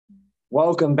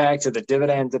Welcome back to the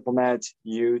Dividend Diplomats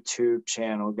YouTube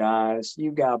channel, guys.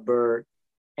 You got Bert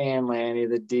and Lanny,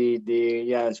 the DD.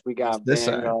 Yes, we got This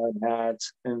side. Vanguard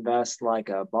hats. Invest like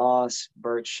a boss.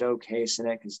 Bert showcasing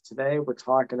it because today we're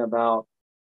talking about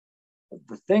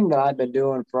the thing that I've been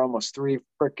doing for almost 3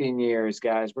 freaking years,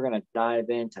 guys. We're going to dive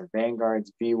into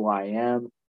Vanguard's VYM,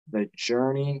 the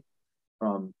journey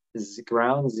from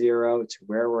ground zero to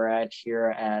where we're at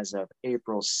here as of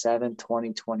April 7th,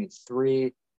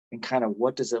 2023, and kind of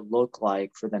what does it look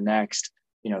like for the next,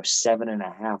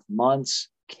 7.5 months.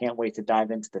 Can't wait to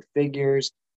dive into the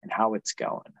figures and how it's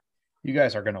going. You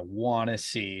guys are going to want to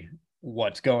see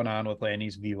what's going on with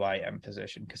Lanny's VYM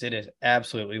position because it is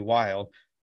absolutely wild.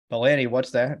 But Lanny,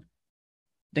 what's that?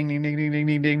 Ding, ding, ding, ding, ding,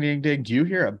 ding, ding, ding, ding. Do you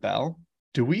hear a bell?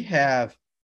 Do we have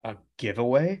a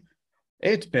giveaway?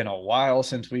 It's been a while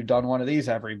since we've done one of these,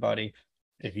 everybody.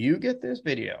 If you get this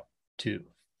video to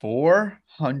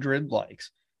 400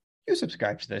 likes, you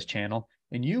subscribe to this channel,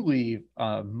 and you leave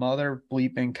a mother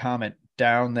bleeping comment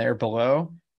down there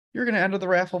below, you're going to enter the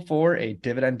raffle for a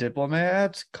Dividend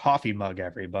Diplomats coffee mug,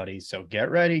 everybody. So get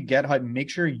ready, get hyped.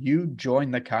 Make sure you join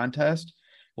the contest.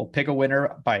 We'll pick a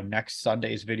winner by next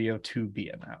Sunday's video to be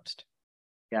announced.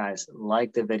 Guys,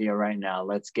 like the video right now.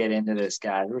 Let's get into this,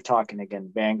 guys. We're talking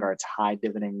again Vanguard's high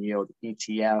dividend yield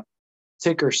ETF.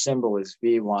 Ticker symbol is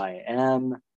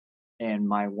VYM. And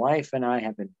my wife and I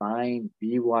have been buying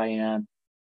VYM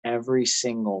every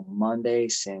single Monday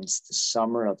since the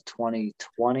summer of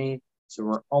 2020. So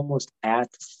we're almost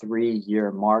at the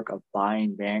 3-year mark of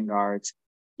buying Vanguard's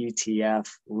ETF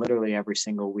literally every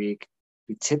single week.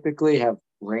 We typically have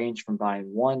ranged from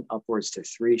buying 1 upwards to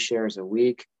 3 shares a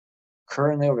week.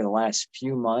 Currently, over the last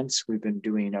few months, we've been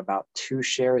doing about 2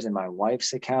 shares in my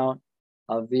wife's account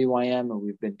of VYM, and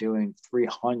we've been doing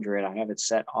 300. I have it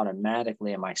set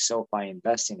automatically in my SoFi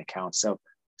investing account. So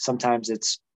sometimes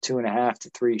it's 2.5 to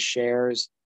 3 shares,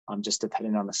 just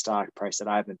depending on the stock price that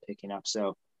I've been picking up.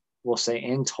 So we'll say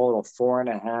in total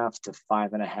 4.5 to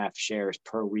 5.5 shares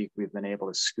per week we've been able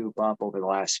to scoop up over the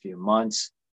last few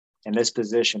months. And this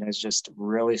position has just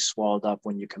really swelled up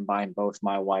when you combine both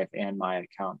my wife and my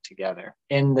account together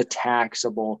in the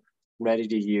taxable,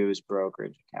 ready-to-use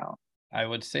brokerage account. I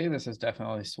would say this is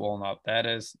definitely swollen up. That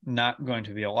is not going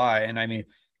to be a lie. And I mean,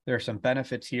 there are some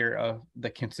benefits here of the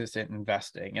consistent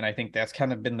investing. And I think that's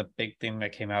kind of been the big thing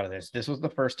that came out of this. This was the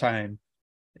first time,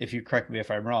 if you correct me if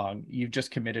I'm wrong, you've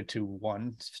just committed to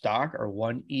one stock or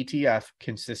one ETF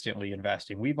consistently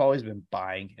investing. We've always been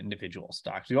buying individual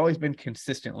stocks. We've always been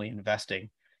consistently investing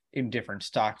in different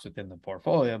stocks within the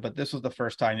portfolio, but this was the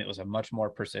first time it was a much more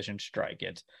precision strike.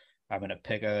 I'm going to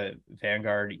pick a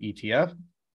Vanguard ETF.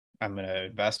 I'm going to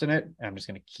invest in it. And I'm just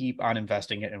going to keep on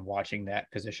investing it and watching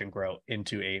that position grow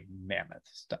into a mammoth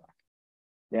stock.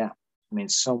 Yeah. I mean,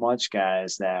 so much,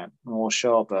 guys, that we'll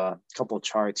show up a couple of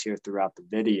charts here throughout the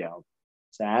video.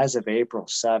 So as of April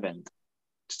 7th,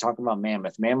 just talking about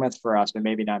mammoth. Mammoth for us, but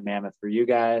maybe not mammoth for you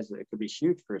guys. It could be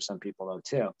huge for some people, though,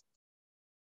 too.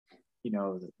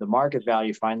 The market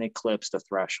value finally eclipsed the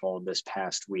threshold this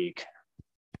past week.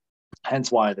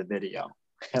 Hence why the video.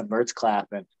 Bert's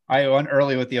clapping. I went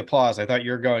early with the applause. I thought you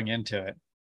were going into it.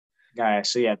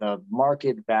 Guys, so yeah, the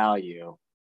market value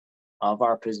of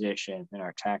our position in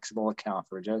our taxable account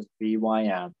for just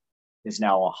VYM is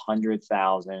now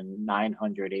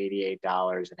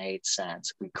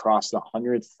 $100,988.08. We crossed the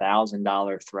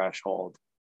 $100,000 threshold.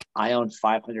 I own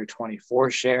 524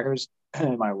 shares,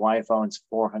 and my wife owns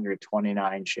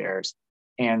 429 shares.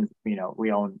 And,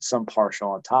 we own some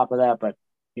partial on top of that, but,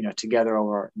 together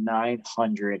over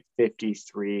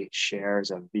 953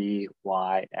 shares of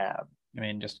VYM. I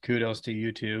mean, just kudos to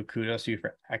you two. Kudos to you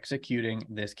for executing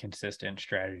this consistent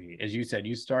strategy. As you said,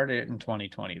 you started it in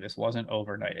 2020. This wasn't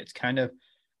overnight. It's kind of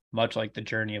much like the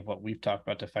journey of what we've talked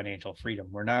about to financial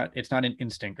freedom. It's not an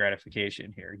instant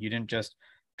gratification here. You didn't just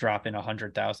drop in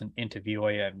 100,000 into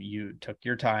VYM. You took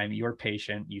your time, you were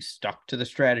patient, you stuck to the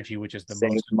strategy, which is the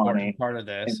most important part of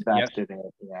this. Invested in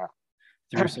it, yeah.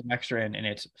 Threw some extra in, and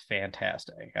it's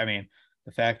fantastic. I mean,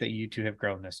 the fact that you two have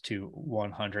grown this to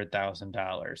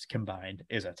 $100,000 combined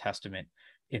is a testament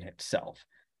in itself.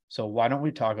 So why don't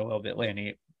we talk a little bit,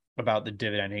 Lanny, about the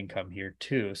dividend income here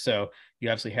too? So you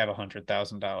obviously have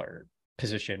 $100,000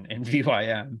 position in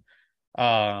VYM.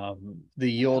 The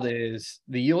yield is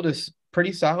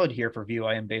pretty solid here for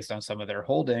VYM based on some of their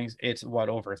holdings. It's a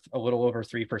little over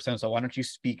 3%. So why don't you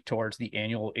speak towards the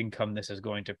annual income this is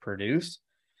going to produce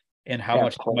and how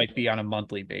much it might be on a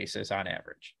monthly basis on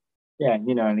average? Yeah,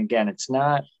 and again, it's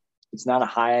not as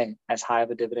high of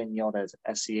a dividend yield as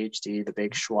SCHD, the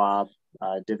big Schwab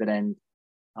dividend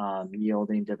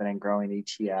yielding dividend growing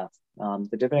ETF.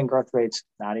 The dividend growth rate's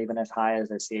not even as high as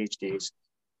the CHDs.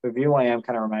 But VYM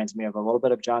kind of reminds me of a little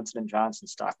bit of Johnson & Johnson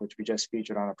stock, which we just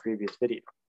featured on a previous video.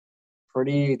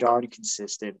 Pretty darn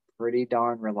consistent, pretty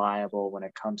darn reliable when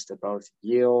it comes to both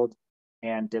yield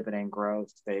and dividend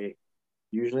growth. They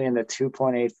usually in the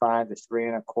 2.85 to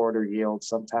 3.25 yield,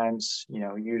 sometimes,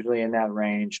 usually in that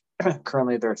range.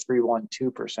 Currently, they're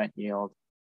 3.12% yield.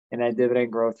 And that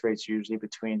dividend growth rate's usually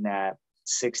between that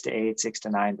 6 to 8, 6 to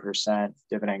 9%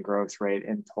 dividend growth rate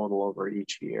in total over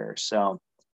each year. So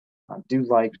I do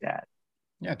like that.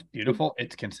 Yeah, it's beautiful.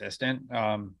 It's consistent.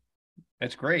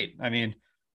 It's great. I mean,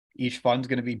 each fund's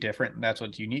going to be different, and that's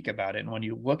what's unique about it. And when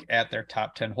you look at their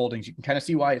top 10 holdings, you can kind of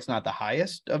see why it's not the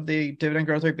highest of the dividend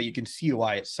growth rate, but you can see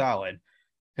why it's solid,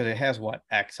 because it has what?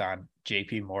 Exxon,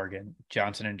 JP Morgan,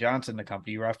 Johnson & Johnson, the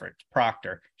company you referenced,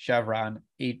 Procter, Chevron,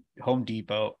 Home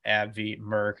Depot, AbbVie,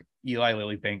 Merck, Eli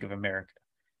Lilly, Bank of America.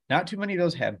 Not too many of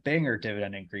those have banger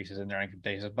dividend increases in their income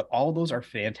statements, but all of those are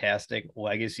fantastic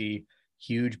legacy,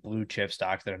 huge blue chip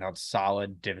stocks that announce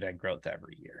solid dividend growth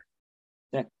every year.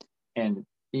 Yeah. And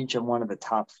each of one of the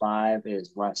top 5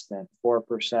 is less than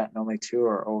 4%, and only 2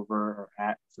 are over or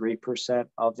at 3%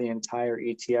 of the entire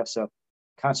ETF. So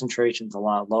concentration's a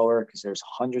lot lower because there's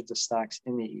hundreds of stocks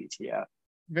in the ETF.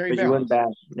 Very but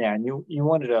balanced. And you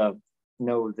wanted to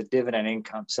know the dividend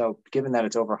income. So given that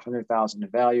it's over 100,000 in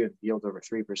value and yield over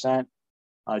 3%,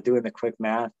 doing the quick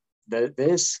math,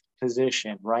 this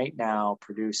position right now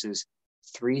produces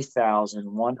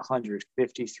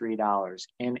 $3,153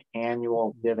 in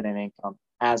annual dividend income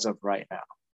as of right now.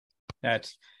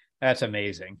 That's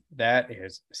amazing. That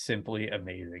is simply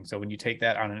amazing. So when you take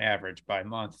that on an average by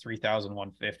month,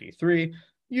 3,153,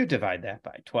 you divide that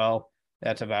by 12.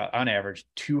 That's about, on average,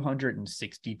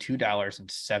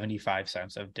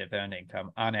 $262.75 of dividend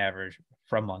income on average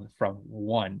from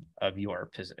one of your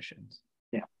positions.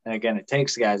 Yeah. And again, it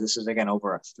takes, guys, this is again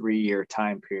over a 3-year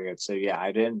time period. So yeah,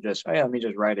 I didn't just, let me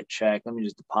just write a check. Let me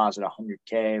just deposit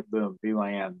 100K, boom,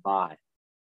 VYM, buy.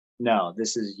 No,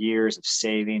 this is years of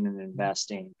saving and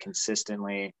investing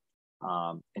consistently,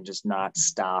 and just not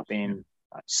stopping,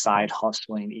 side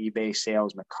hustling, eBay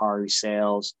sales, Mercari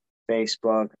sales,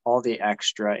 Facebook, all the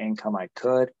extra income I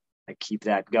could. I keep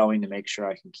that going to make sure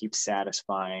I can keep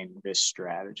satisfying this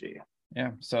strategy.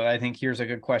 Yeah. So I think here's a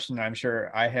good question I'm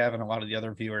sure I have and a lot of the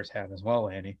other viewers have as well,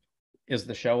 Andy. Is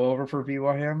the show over for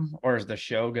VYM, or is the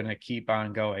show going to keep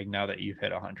on going now that you've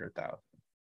hit 100,000?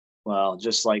 Well,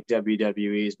 just like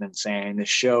WWE's been saying, the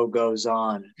show goes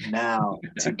on now,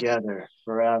 together,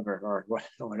 forever, or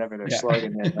whatever their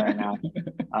slogan is right now.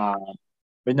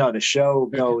 But no, the show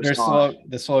goes on.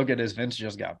 The slogan is Vince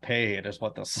just got paid, is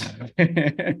what the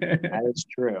That is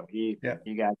true. He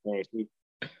got paid. He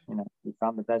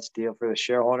found the best deal for the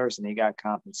shareholders, and he got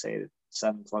compensated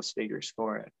 7+ figures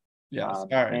for it. Yes. All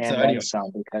right. And so then anyway. some,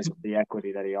 because of the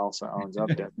equity that he also owns of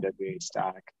WWE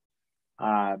stock.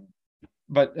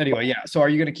 But anyway, yeah. So are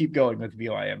you going to keep going with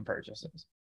VYM purchases?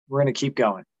 We're going to keep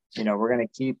going. We're going to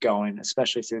keep going,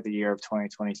 especially through the year of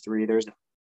 2023. There's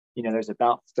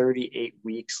about 38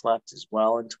 weeks left as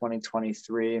well in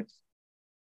 2023.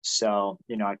 So,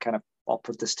 I'll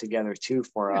put this together too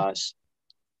for us.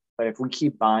 But if we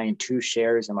keep buying 2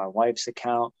 shares in my wife's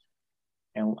account,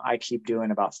 and I keep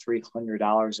doing about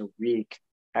 $300 a week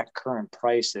at current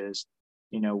prices,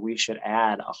 we should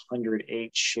add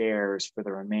 108 shares for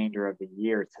the remainder of the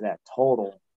year to that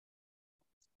total.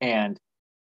 And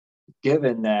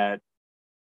given that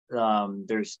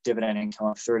there's dividend income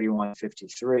of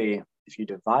 31.53, if you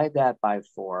divide that by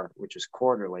 4, which is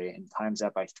quarterly, and times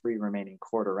that by 3 remaining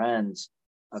quarter ends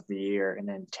of the year, and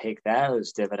then take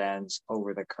those dividends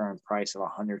over the current price of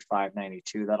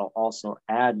 105.92, that'll also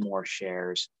add more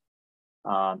shares,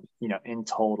 in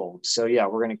total. So yeah,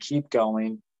 we're going to keep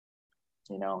going.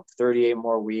 38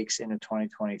 more weeks into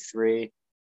 2023. It's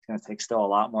going to take still a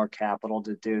lot more capital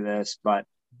to do this, but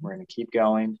we're going to keep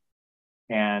going.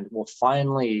 And we'll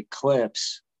finally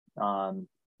eclipse, the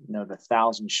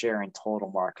 1,000 share in total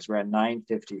mark, because we're at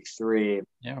 953.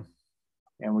 Yeah.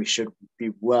 And we should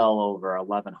be well over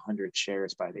 1,100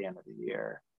 shares by the end of the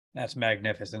year. That's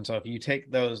magnificent. So if you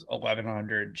take those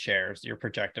 1,100 shares, you're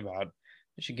projected about,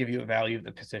 it should give you a value of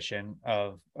the position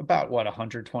of about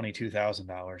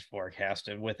 $122,000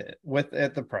 forecasted with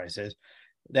at the prices.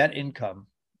 That income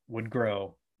would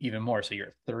grow even more. So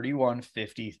you're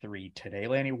 3153 today,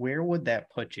 Lanny. Where would that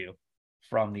put you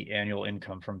from the annual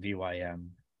income from VYM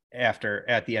at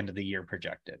the end of the year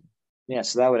projected? Yeah,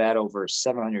 so that would add over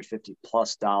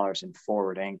 $750+ in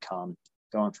forward income,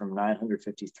 going from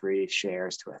 953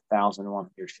 shares to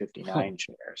 1,159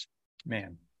 shares.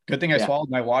 Man, Good thing I Yeah. swallowed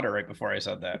my water right before I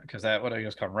said that, because that would have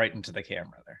just come right into the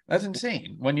camera there. That's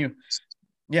insane.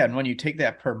 And when you take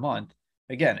that per month,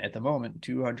 again, at the moment,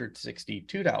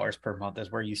 $262 per month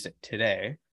is where you sit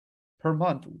today. Per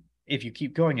month, if you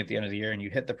keep going at the end of the year and you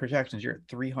hit the projections, you're at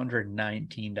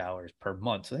 $319 per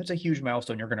month. So that's a huge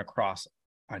milestone you're going to cross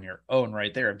on your own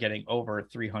right there of getting over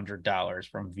 $300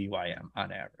 from VYM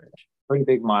on average. Pretty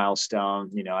big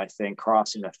milestone. I think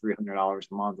crossing the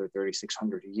 $300 a month or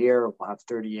 $3,600 a year, we'll have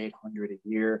 $3,800 a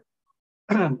year.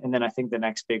 And then I think the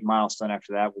next big milestone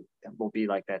after that will be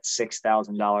like that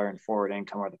 $6,000 in forward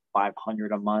income, or the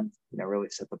 $500 a month. Really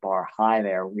set the bar high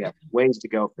there. We have ways to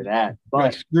go for that. But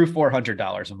like, screw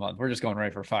 $400 a month. We're just going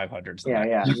right for 500.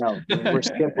 Yeah. No, we're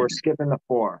skipping the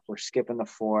four. We're skipping the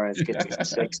four. Let's get to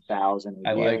 6,000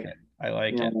 a year. I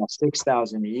like it.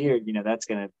 6,000 a year. That's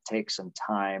going to take some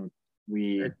time.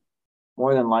 We Sure.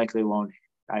 more than likely won't.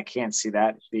 I can't see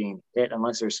that being hit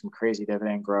unless there's some crazy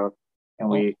dividend growth, and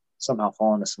we somehow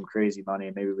fall into some crazy money,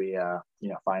 and maybe we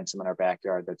find some in our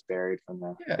backyard that's buried from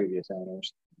the previous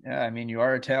owners. Yeah, I mean, you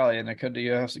are Italian. You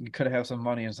could have some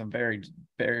money and some buried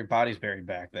bodies buried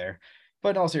back there.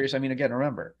 But in all seriousness, I mean, again,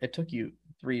 remember, it took you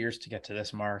 3 years to get to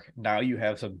this mark. Now you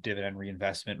have some dividend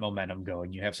reinvestment momentum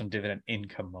going. You have some dividend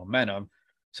income momentum.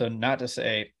 So not to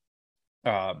say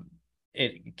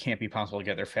it can't be possible to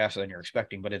get there faster than you're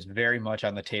expecting, but it's very much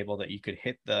on the table that you could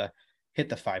hit the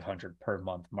 500 per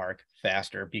month mark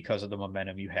faster because of the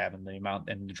momentum you have and the amount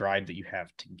and the drive that you have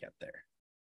to get there.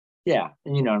 Yeah.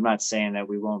 And, I'm not saying that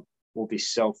we'll be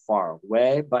so far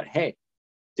away, but hey,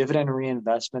 dividend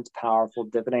reinvestment's powerful.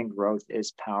 Dividend growth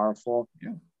is powerful.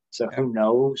 Yeah. So who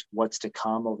knows what's to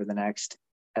come over the next,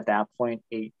 at that point,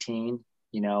 18,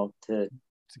 to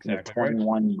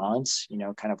 21 months,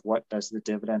 kind of what does the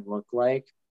dividend look like?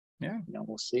 Yeah.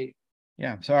 We'll see.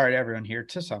 Yeah. So, all right, everyone, here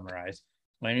to summarize,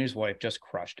 Laney's wife just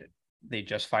crushed it. They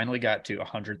just finally got to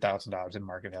 $100,000 in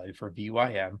market value for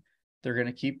VYM. They're going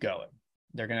to keep going.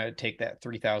 They're going to take that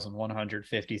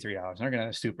 $3,153 and they're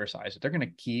going to supersize it. They're going to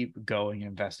keep going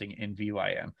investing in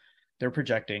VYM. They're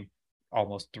projecting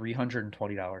almost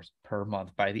 $320 per month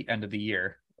by the end of the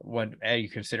year when you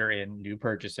consider in new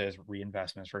purchases,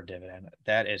 reinvestments for dividend.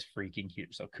 That is freaking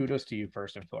huge. So kudos to you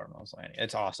first and foremost, Laney.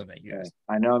 It's awesome that you guys.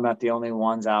 I know I'm not the only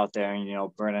ones out there.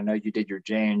 And, Brent, I know you did your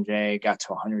J&J, got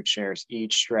to 100 shares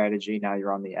each strategy. Now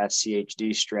you're on the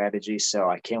SCHD strategy. So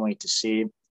I can't wait to see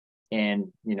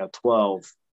in 12,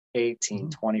 18,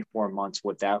 24 months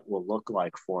what that will look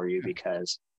like for you,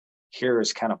 because here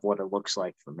is kind of what it looks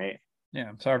like for me.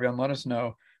 Yeah. So everyone, let us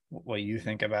know what you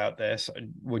think about this.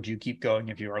 Would you keep going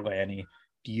if you are Lanny?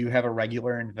 Do you have a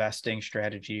regular investing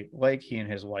strategy like he and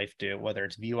his wife do, whether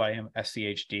it's VYM,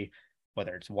 SCHD,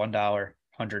 whether it's $1, $100,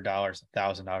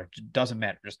 $1,000, it doesn't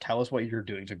matter. Just tell us what you're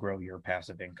doing to grow your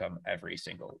passive income every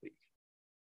single week.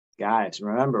 Guys,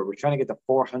 remember, we're trying to get the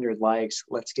 400 likes.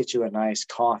 Let's get you a nice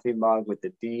coffee mug with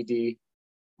the DD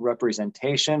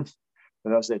representation.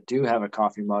 For those that do have a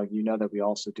coffee mug, that we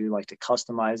also do like to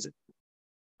customize it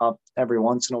up every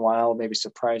once in a while, maybe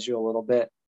surprise you a little bit.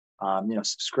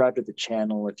 Subscribe to the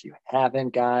channel if you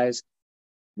haven't, guys.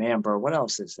 Man, bro, what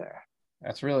else is there?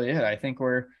 That's really it. I think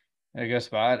we're in a good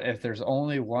spot. If there's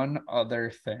only one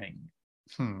other thing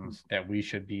that we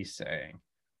should be saying,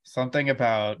 something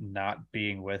about not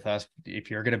being with us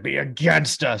if you're going to be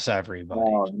against us, everybody.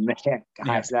 Oh, man,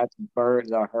 guys, that's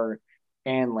Birds Are Hurt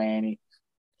and Lanny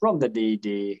from the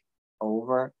DD,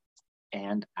 over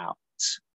and out.